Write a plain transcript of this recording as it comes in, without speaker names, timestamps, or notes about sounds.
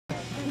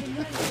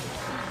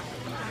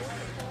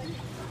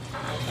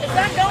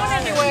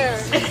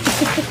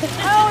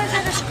Oh, is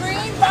it a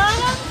screen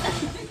bottom?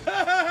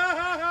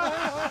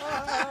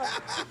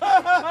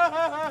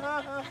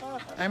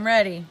 I'm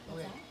ready.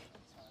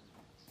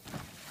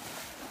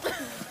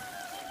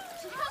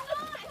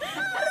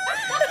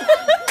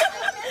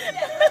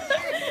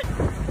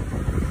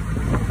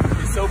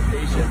 He's so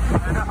patient.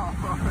 I know.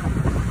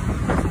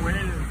 Just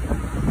waiting.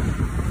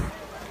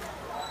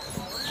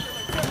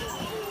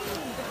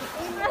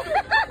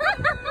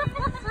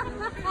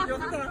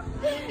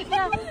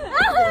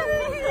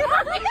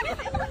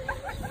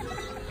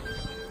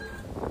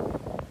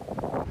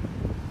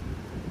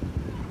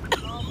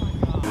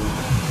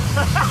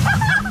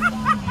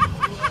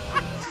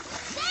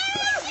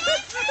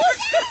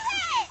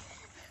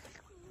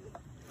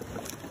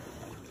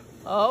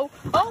 Oh,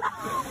 oh.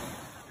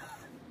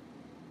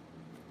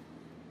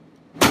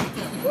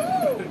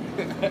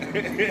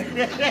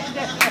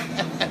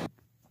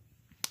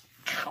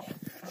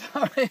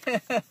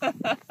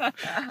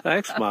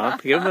 Thanks, Mom.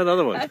 Give him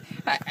another one.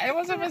 It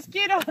was a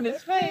mosquito on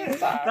his face.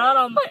 Not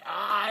on my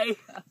eye.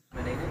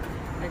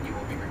 And you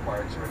will be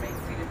required to remain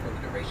seated for the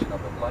duration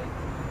of the flight.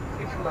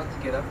 If you would like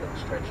to get up and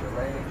stretch your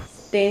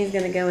legs. Danny's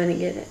gonna go in and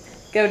get it.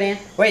 Go, Dan.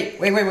 Wait.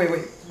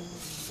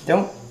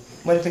 Don't.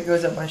 What if it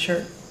goes up my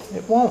shirt?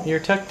 It won't. You're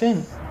tucked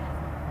in.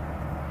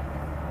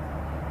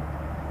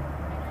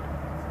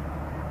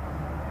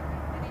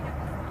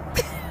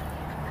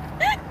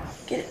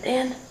 Get it,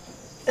 Dan.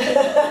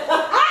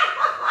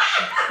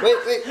 Wait.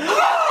 Oh,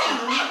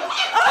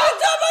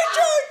 it's on my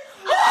shirt!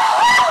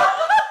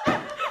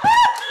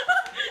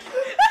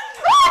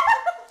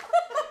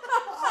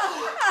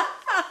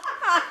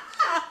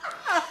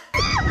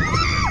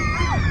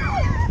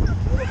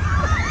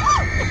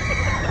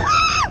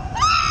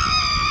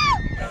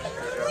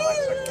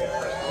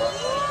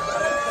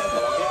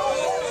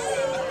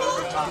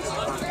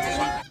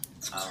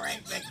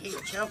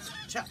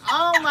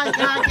 Oh my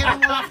God, get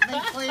him off me,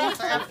 please.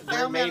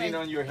 How many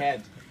on your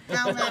head. I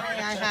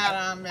had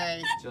on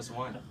me? Just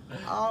one.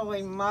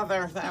 Holy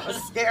mother, that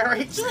was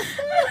scary.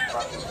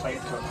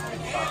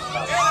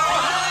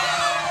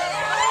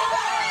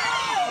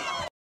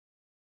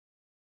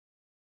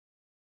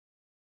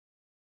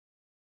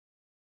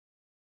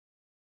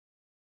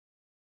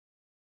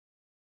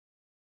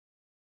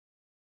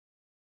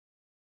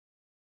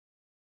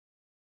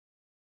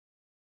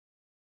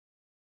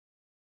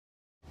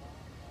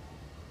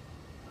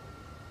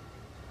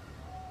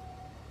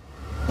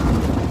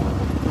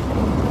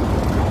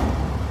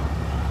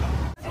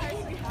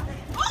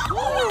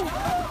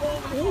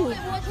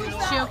 Is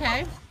she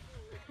okay?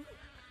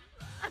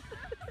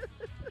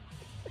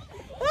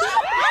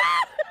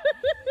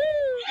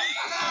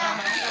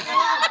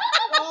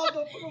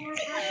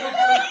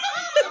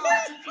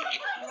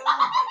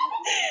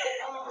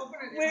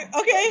 Wait,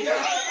 okay.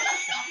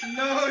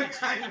 No,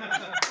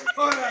 China.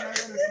 Hold on, I gotta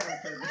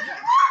stop it.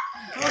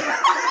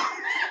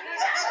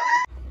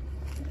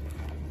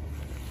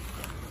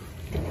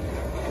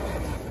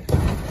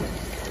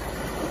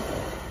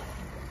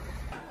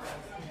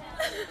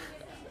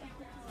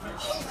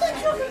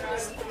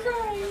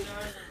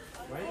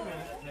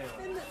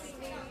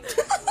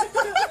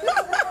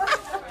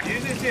 You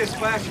usually see a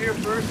splash here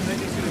first, and then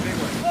you see the big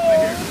one.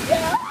 Right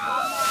here.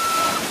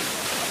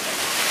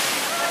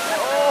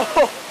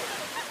 Oh!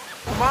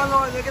 Come on,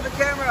 Lauren, look at the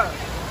camera.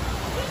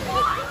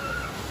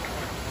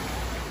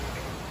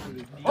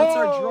 That's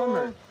our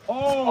drummer.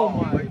 Oh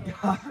my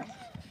God!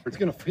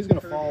 He's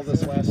gonna fall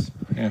this last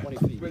 20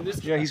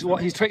 feet. Yeah, he's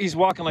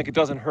walking like it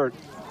doesn't hurt.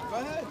 Go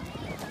ahead.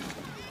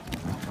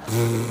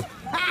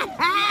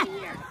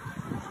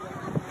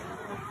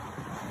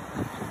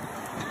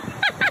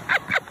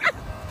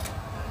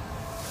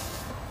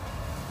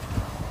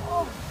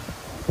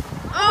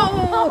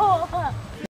 Oh!